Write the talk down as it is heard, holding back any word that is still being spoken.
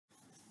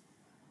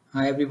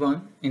Hi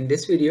everyone, in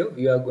this video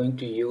we are going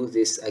to use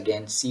this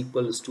again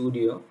SQL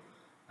Studio,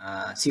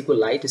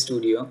 SQLite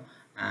Studio,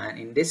 and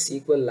in this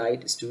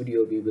SQLite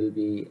Studio we will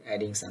be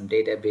adding some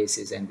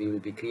databases and we will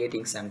be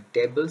creating some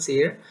tables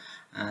here.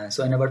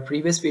 So in our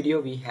previous video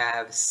we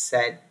have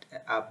set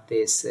up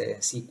this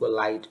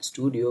SQLite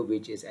Studio,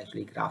 which is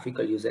actually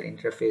graphical user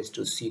interface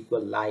to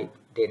SQLite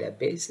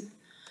databases,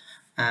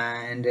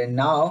 and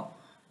now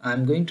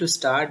I'm going to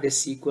start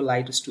this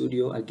SQLite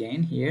Studio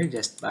again here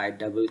just by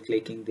double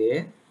clicking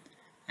there,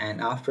 and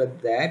after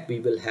that we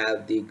will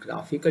have the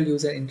graphical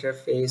user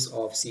interface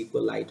of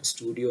SQLite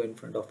Studio in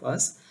front of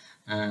us.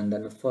 And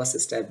then the first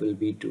step will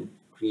be to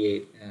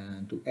create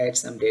to add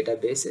some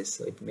databases.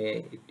 So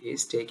it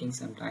is taking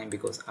some time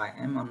because I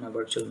am on my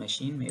virtual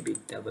machine. Maybe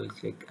double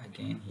click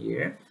again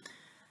here.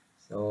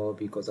 So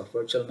because of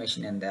virtual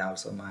machine, and then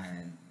also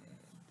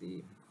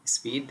the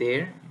speed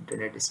there,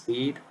 internet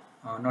speed,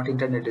 not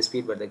internet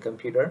speed but the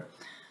computer.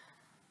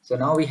 So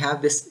now we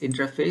have this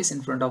interface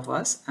in front of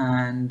us,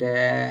 and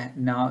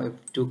now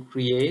to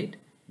create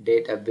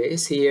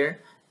database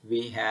here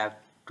we have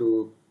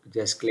to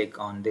just click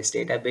on this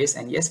database.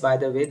 And yes, by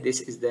the way,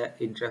 this is the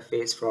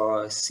interface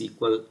for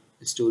SQL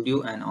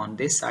Studio, and on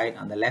this side,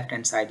 on the left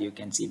hand side, you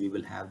can see we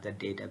will have the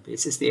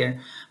databases there,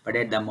 but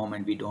at the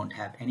moment we don't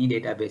have any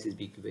databases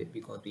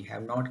because we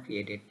have not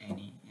created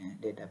any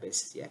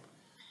databases yet.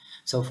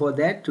 So for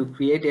that, to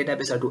create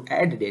database or to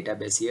add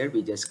database here,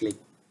 we just click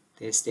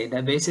this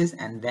databases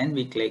and then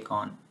we click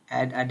on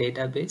add a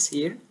database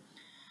here,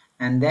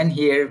 and then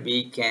here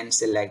we can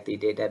select the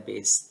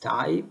database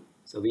type.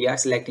 So we are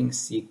selecting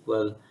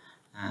SQL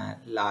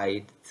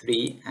Lite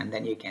 3, and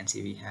then you can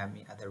see we have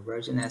the other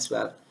version as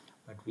well,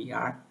 but we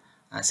are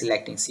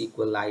selecting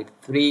SQLite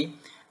 3.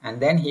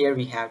 And then here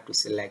we have to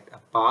select a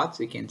path.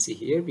 So you can see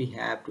here we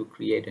have to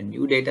create a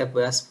new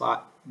database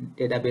file.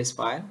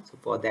 So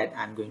for that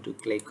I'm going to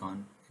click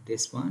on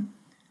this one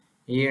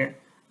here,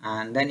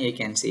 and then you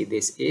can see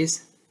this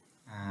is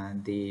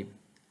the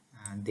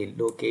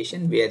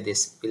location where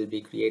this will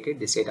be created.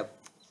 This data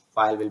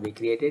file will be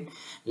created.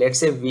 Let's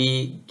say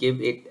we give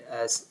it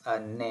as a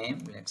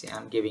name. Let's say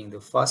I'm giving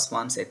the first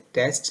one, say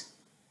test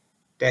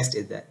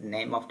is the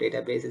name of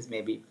databases.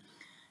 Maybe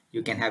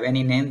you can have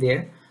any name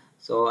there.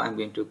 So I'm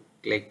going to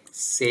click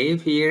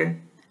save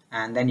here,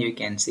 and then you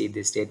can see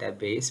this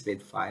database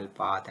with file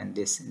path, and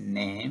this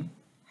name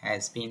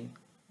has been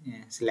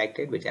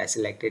selected, which I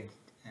selected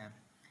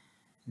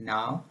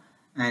now.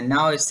 And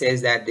now it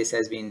says that this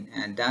has been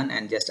done,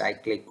 and just I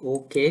click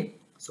OK.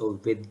 So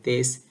with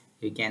this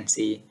you can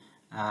see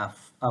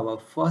our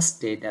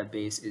first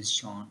database is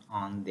shown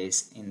on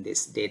this in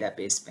this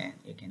database pane,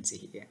 you can see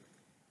here.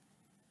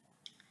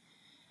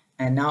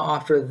 And now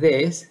after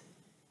this,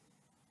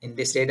 in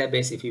this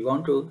database, if you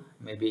want to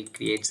maybe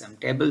create some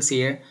tables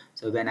here,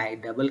 so when I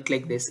double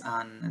click this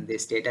on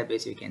this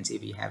database, you can see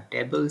we have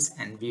tables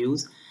and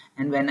views.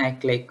 And when I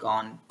click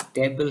on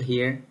table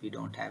here, we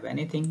don't have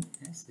anything.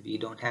 Yes, we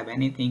don't have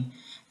anything.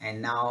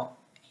 And now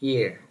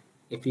here,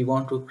 if we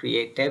want to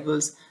create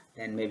tables,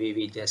 then maybe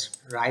we just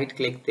right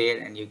click there,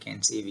 and you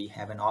can see we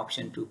have an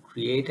option to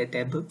create a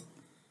table.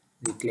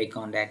 We click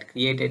on that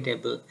create a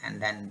table,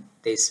 and then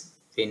this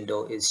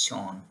window is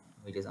shown,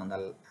 which is on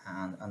the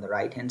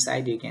right hand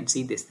side. You can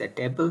see this the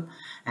table,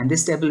 and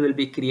this table will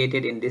be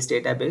created in this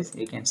database.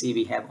 You can see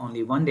we have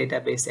only one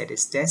database, that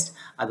is test.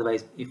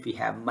 Otherwise, if we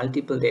have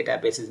multiple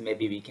databases,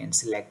 maybe we can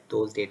select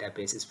those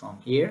databases from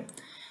here.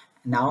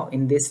 Now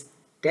in this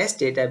test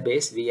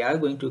database, we are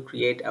going to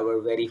create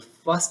our very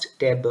first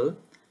table.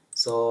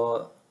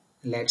 So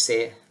let's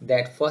say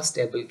that first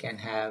table can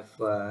have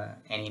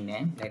any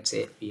name. Let's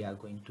say we are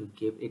going to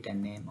give it a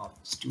name of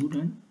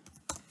student,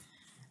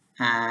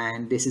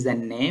 and this is the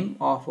name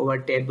of our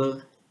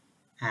table.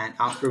 And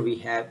after we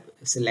have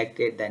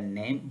selected the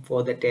name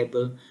for the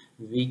table,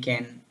 we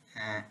can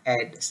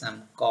add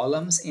some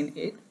columns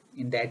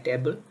in that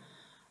table.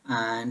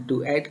 And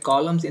to add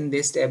columns in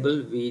this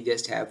table, we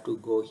just have to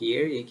go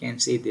here. You can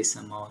see this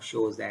somehow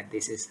shows that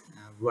this is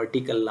a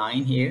vertical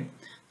line here,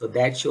 so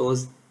that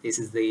shows this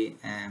is the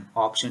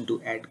option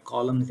to add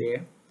columns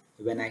there.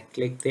 When I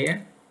click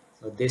there,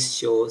 so this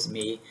shows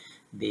me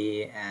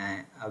the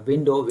a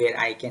window where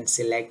I can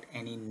select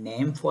any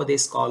name for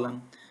this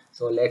column.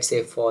 So let's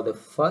say for the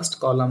first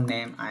column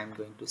name, I'm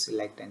going to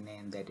select a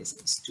name that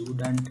is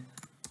student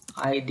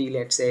ID,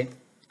 let's say.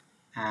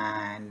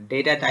 And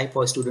data type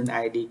for student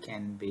ID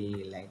can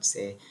be, let's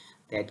say,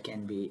 that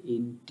can be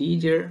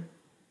integer.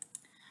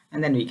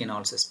 And then we can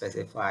also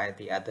specify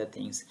the other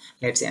things.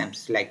 Let's say I'm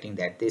selecting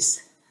that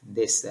this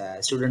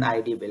student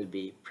ID will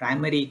be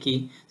primary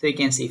key. So you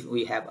can see if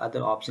we have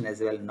other options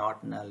as well,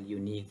 not null,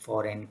 unique,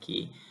 foreign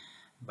key.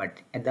 But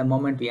at the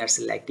moment we are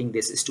selecting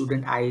this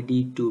student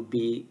ID to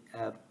be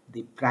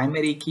the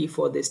primary key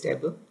for this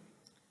table,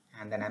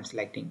 and then I'm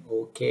selecting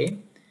OK.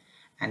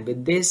 And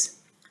with this,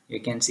 you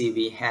can see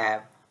we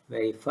have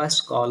very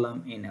first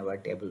column in our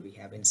table. We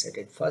have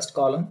inserted first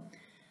column.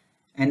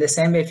 And the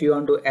same way, if you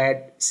want to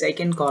add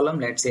second column,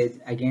 let's say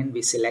again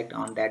we select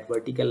on that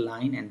vertical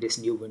line and this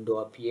new window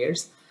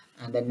appears.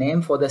 And the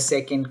name for the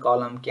second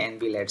column can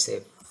be, let's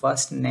say,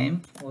 first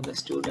name for the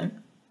student,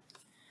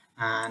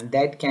 and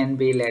that can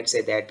be, let's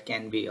say, that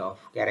can be of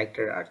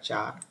character or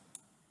char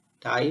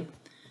type.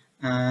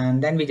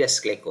 And then we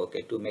just click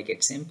OK to make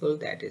it simple.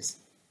 That is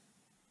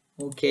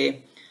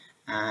OK.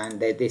 And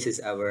this is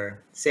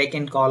our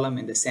second column.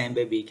 In the same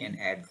way, we can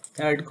add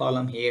third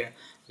column here.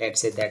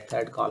 Let's say that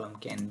third column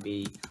can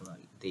be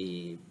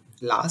the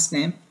last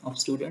name of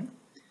student,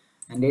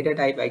 and data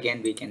type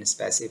again we can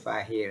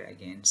specify here,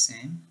 again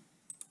same,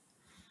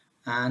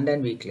 and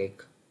then we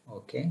click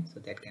OK. So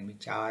that can be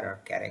char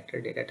or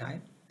character data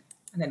type,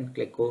 and then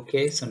click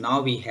OK. So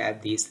now we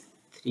have these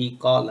three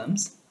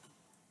columns.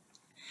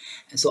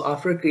 And so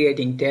after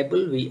creating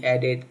table, we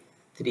added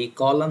three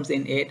columns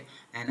in it,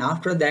 and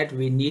after that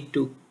we need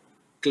to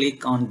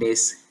click on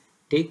this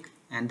tick,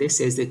 and this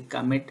is the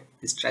commit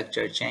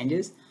structure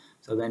changes.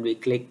 So when we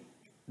click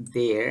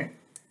there,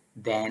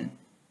 then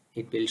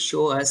it will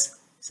show us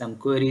some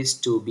queries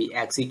to be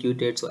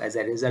executed. So as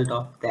a result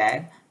of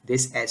that,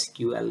 this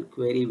SQL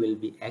query will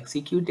be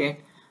executed.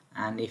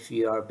 And if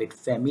you are a bit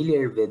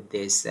familiar with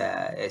this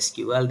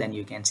SQL, then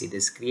you can see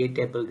this create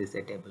table, this is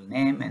the table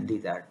name, and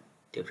these are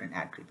different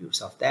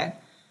attributes of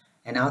that.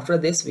 And after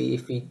this,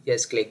 if we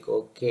just click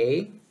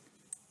OK,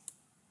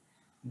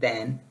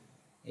 then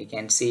you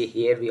can see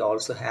here we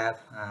also have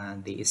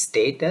the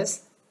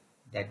status,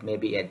 that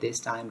maybe at this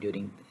time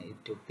during it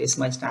took this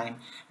much time,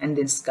 and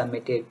this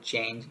committed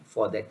change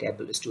for the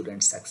table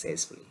student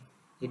successfully.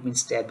 It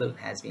means table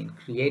has been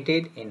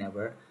created in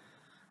our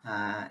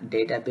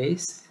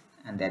database,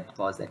 and that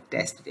was the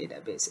test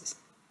databases.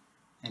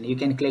 And you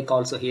can click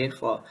also here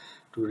to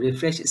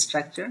refresh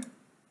structure,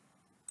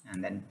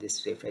 and then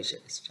this refresh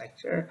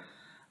structure.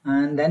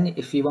 And then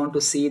if you want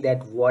to see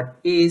that what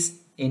is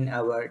in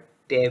our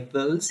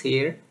tables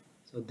here,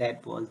 so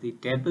that was the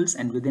tables,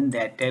 and within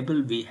that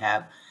table we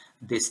have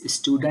this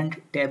student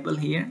table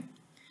here,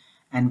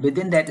 and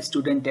within that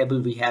student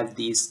table we have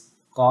these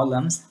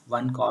columns,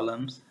 one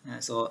columns.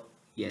 So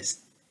yes,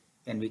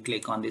 when we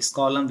click on this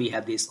column, we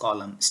have this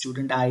column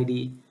student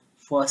ID,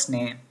 first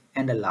name,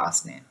 and the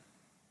last name.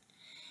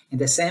 In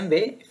the same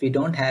way, if we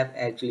don't have,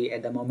 actually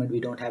at the moment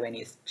we don't have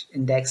any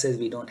indexes,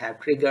 we don't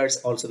have triggers,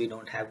 also we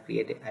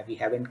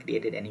haven't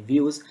created any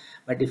views,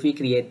 but if we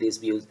create these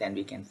views, then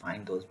we can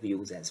find those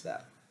views as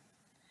well.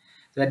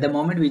 So at the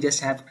moment we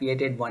just have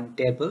created one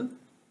table,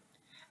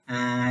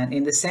 and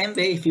in the same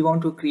way, if you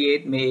want to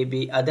create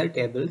maybe other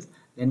tables,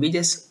 then we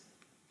just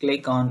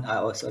click on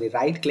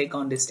right click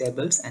on these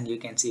tables, and you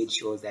can see it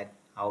shows that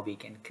how we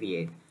can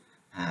create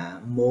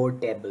more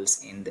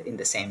tables in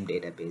the same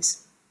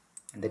database,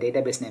 and the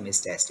database name is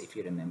test, if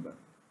you remember.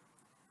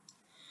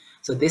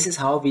 So this is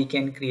how we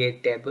can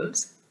create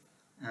tables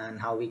and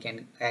how we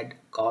can add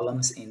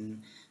columns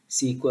in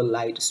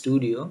SQLite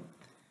Studio.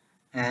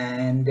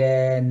 And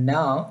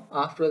now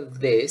after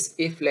this,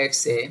 if let's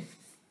say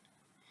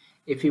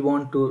if you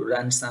want to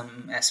run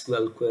some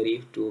SQL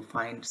query to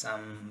find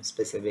some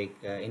specific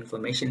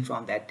information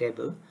from that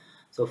table,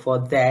 so for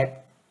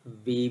that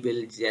we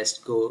will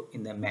just go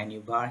in the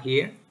menu bar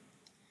here,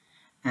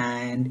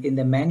 and in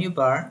the menu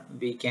bar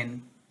we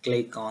can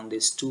click on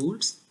these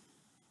tools,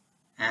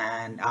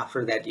 and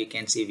after that you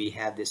can see we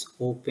have this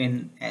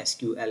open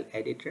SQL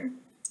Editor.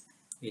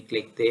 We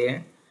click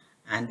there,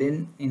 and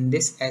then in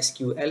this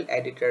SQL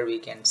Editor we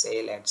can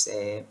say, let's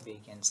say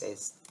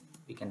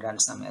we can run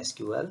some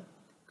SQL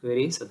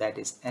query. So that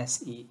is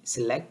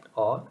select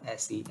all,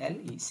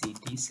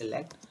 SELECT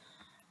select,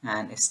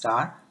 and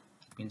star,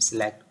 it means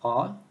select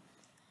all,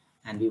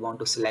 and we want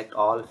to select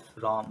all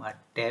from a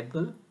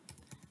table,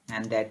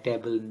 and that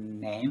table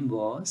name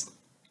was,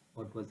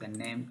 what was the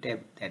name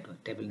tab?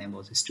 That table name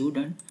was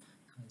student.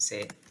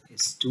 Say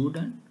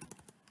student,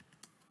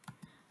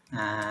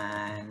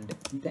 and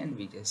then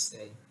we just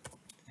say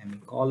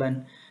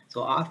semicolon.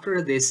 So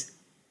after this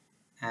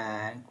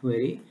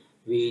query,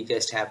 we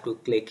just have to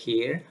click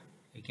here.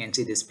 You can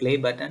see this play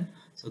button.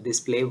 So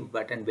this play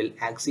button will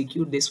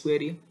execute this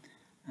query,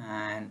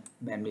 and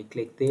when we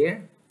click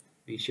there,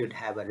 we should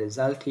have a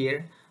result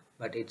here,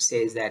 but it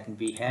says that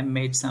we have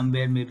made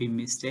somewhere maybe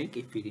mistake.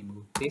 If we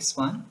remove this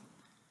one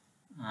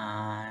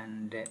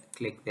and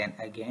click then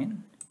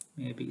again,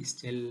 maybe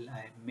still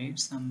I made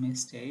some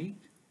mistake.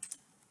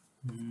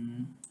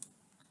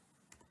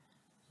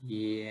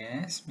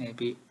 Yes,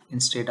 maybe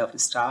instead of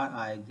star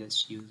I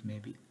just use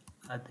maybe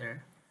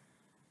other.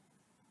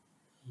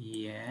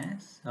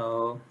 Yes,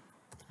 so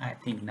I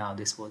think now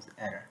this was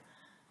error.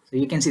 So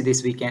you can see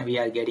this, we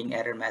are getting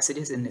error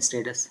messages in the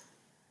status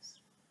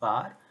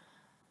bar.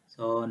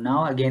 So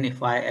now again,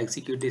 if I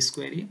execute this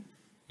query,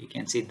 you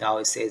can see now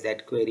it says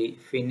that query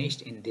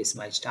finished in this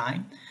much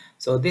time.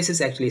 So this is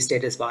actually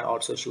status bar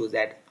also shows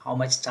that how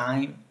much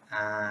time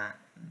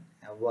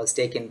was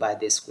taken by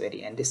this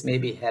query, and this may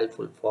be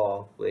helpful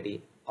for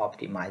query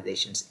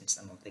optimizations in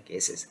some of the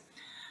cases.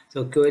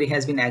 So query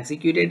has been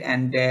executed,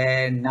 and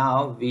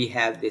now we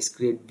have this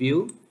grid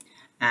view,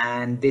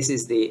 and this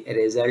is the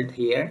result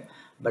here.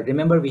 But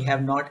remember, we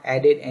have not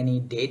added any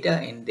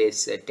data in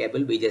this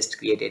table. We just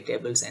created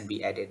tables and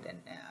we added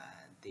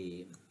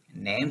the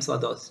names for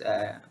those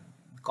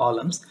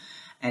columns.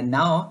 And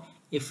now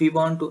if we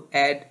want to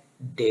add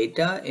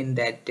data in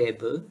that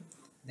table,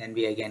 then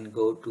we again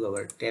go to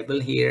our table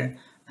here,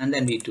 and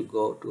then we need to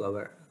go to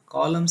our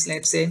columns,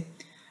 let's say.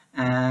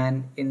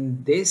 And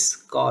in this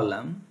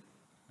column,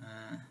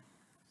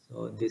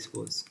 so this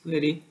was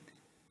query,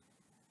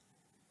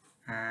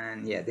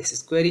 and yeah, this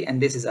is query, and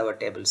this is our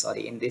table.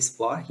 Sorry, in this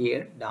bar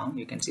here down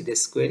you can see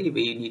this query.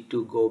 We need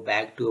to go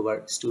back to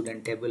our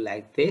student table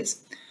like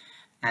this,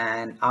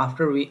 and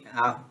after we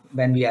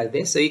when we are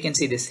this, so you can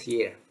see this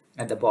here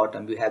at the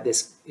bottom we have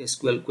this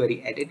SQL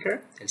query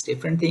editor. It's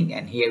different thing,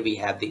 and here we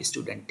have the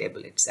student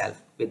table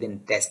itself within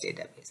test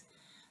database.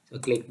 So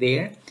click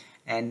there,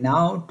 and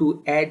now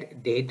to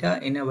add data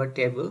in our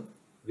table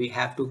we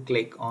have to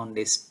click on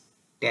this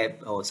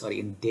tab,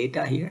 in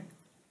data here.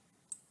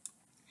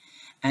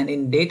 And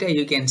in data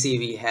you can see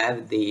we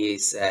have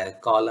these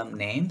column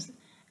names,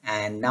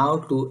 and now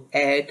to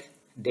add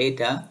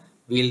data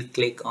we'll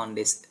click on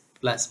this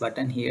plus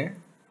button here.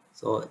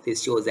 So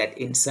this shows that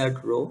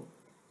insert row,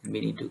 and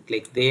we need to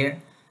click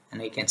there,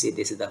 and we can see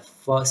this is the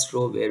first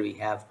row where we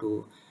have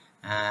to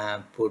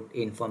put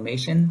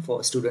information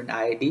for student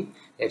ID.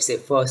 Let's say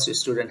first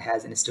student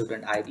has a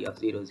student ID of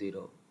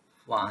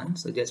 001,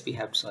 so just we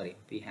have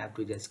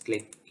to just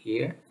click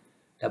here,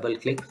 double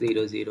click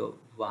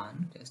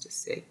 001, just a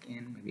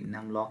second, maybe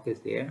numlock is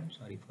there,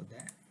 sorry for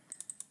that.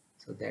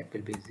 So that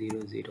will be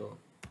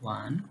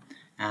 001,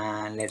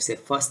 and let's say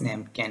first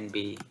name can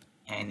be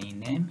any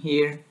name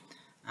here,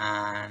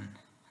 and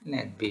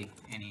let be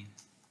any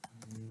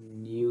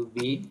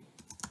newbie,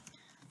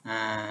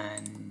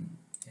 and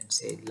let's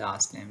say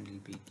last name will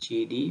be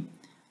GD.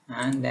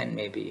 And then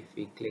maybe if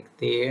we click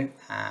there,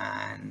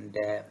 and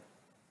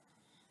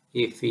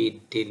if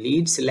we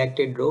delete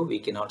selected row, we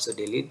can also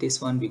delete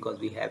this one because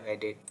we have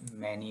added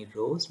many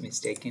rows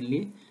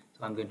mistakenly.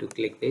 So I'm going to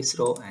click this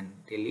row and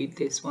delete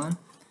this one,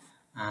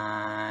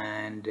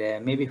 and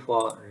maybe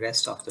for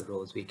rest of the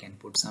rows we can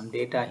put some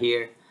data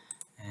here,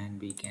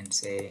 and we can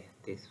say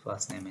this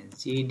first name is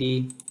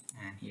GD,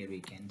 and here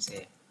we can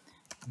say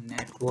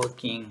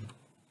networking,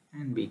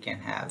 and we can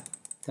have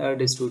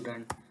third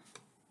student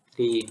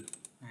 3,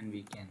 and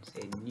we can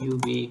say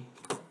newbie,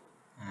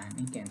 and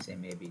we can say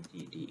maybe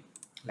GD,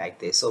 like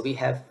this. So we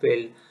have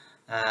filled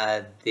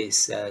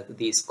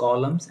these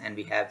columns, and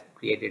we have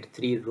created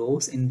 3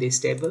 rows in this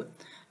table.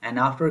 And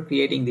after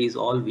creating these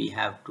all, we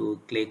have to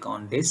click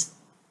on this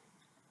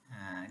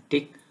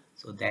tick,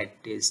 so that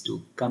is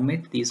to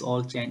commit these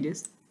all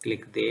changes.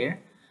 Click there,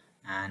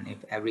 and if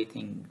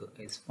everything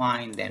is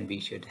fine, then we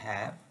should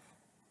have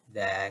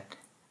that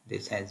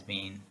this has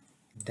been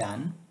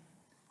done.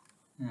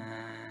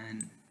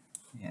 And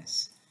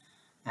yes,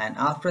 and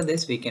after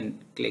this we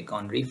can click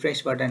on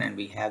refresh button, and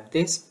we have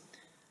this.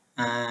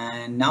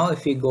 And now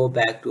if we go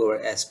back to our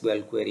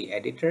SQL query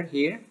editor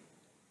here,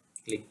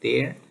 click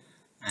there,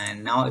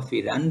 and now if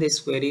we run this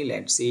query,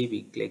 let's see,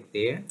 we click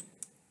there,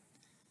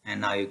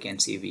 and now you can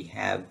see we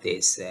have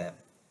this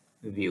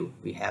view.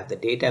 We have the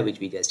data which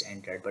we just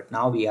entered, but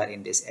now we are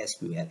in this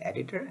SQL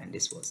editor, and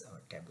this was our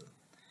table.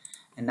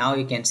 And now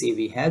you can see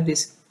we have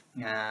this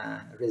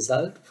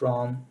result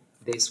from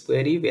this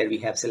query where we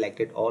have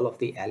selected all of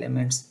the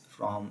elements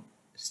from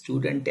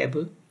student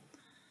table.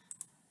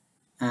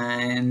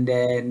 And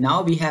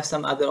now we have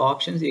some other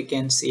options. You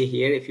can see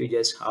here, if you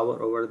just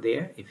hover over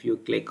there, if you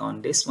click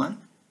on this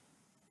one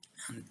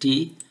and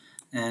T,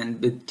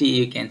 and with T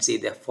you can see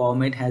the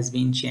format has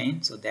been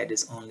changed, so that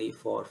is only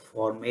for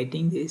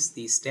formatting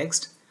these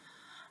text.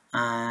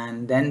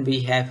 And then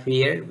we have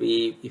here,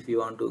 if you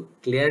want to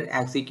clear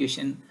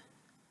execution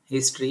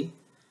history,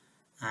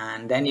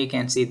 and then you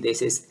can see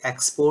this is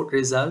export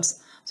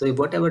results. So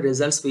whatever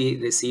results we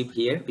receive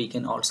here, we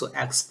can also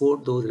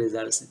export those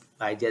results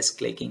by just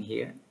clicking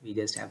here. We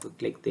just have to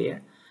click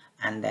there,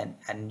 and then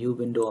a new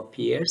window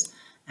appears,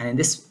 and in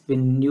this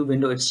new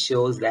window it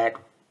shows that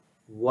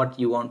what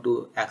you want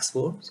to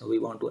export. So we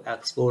want to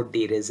export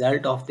the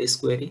result of this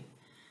query,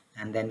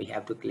 and then we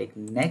have to click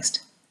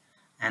next,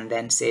 and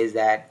then says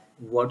that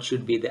what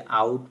should be the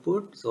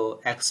output.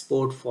 So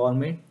export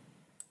format,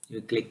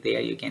 you click there,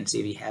 you can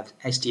see we have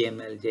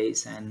HTML,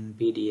 JSON,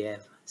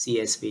 PDF,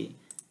 CSV.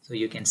 So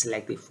you can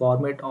select the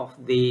format of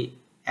the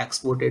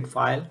exported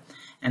file,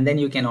 and then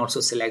you can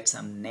also select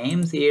some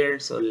names here.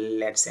 So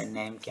let's say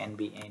name can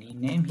be any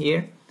name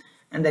here,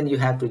 and then you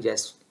have to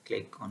just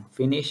click on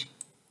finish.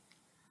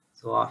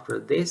 So after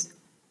this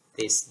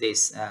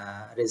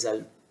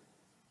result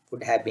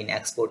would have been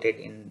exported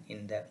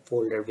in the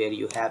folder where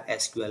you have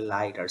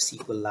SQLite or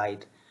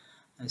SQLite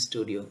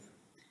Studio.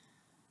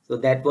 So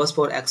that was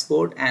for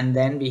export. And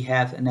then we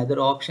have another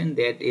option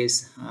that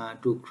is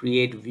to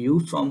create view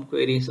from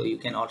query. So you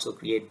can also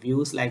create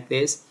views like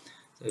this.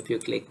 So if you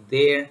click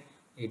there,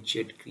 it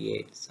should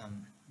create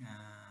some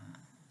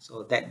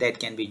so that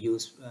can be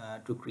used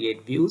to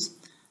create views.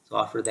 So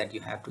after that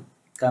you have to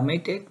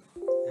commit it,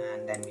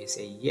 and then we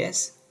say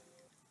yes,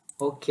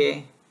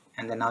 okay,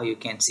 and then now you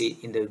can see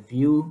in the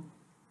view.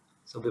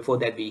 So before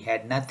that we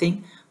had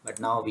nothing, but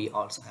now we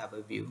also have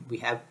a view. We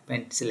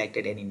haven't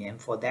selected any name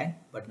for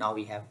that, but now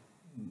we have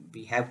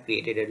we have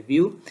created a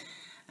view,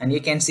 and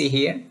you can see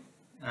here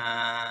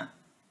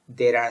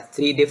there are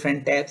 3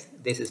 different tabs.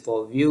 This is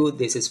for view,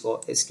 this is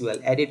for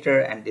SQL editor,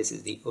 and this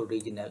is the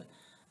original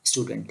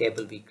student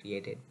table we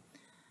created.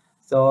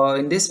 So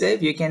in this way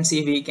you can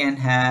see we can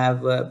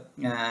have a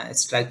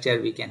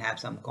structure, we can have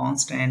some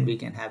constant, we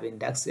can have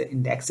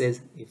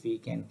indexes, if we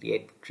can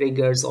create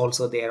triggers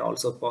also, they are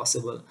also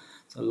possible.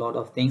 So a lot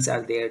of things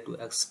are there to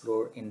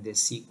explore in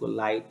this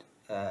SQLite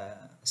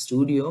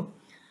Studio.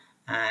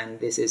 And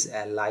this is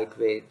a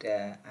lightweight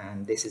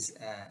and this is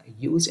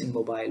used in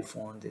mobile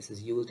phone, this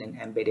is used in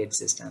embedded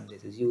systems,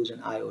 this is used in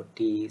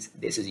IoTs,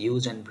 this is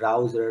used in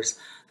browsers.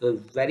 So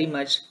very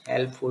much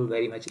helpful,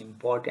 very much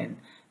important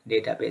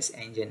database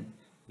engine,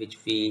 which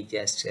we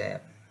just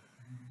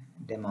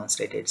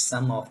demonstrated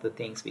some of the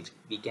things which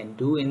we can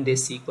do in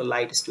this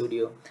SQLite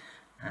Studio.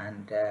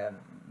 And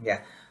yeah,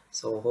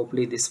 so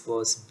hopefully this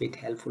was a bit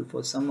helpful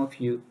for some of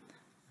you,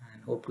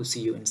 and hope to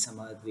see you in some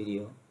other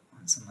video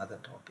on some other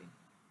topic.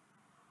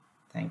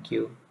 Thank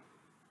you.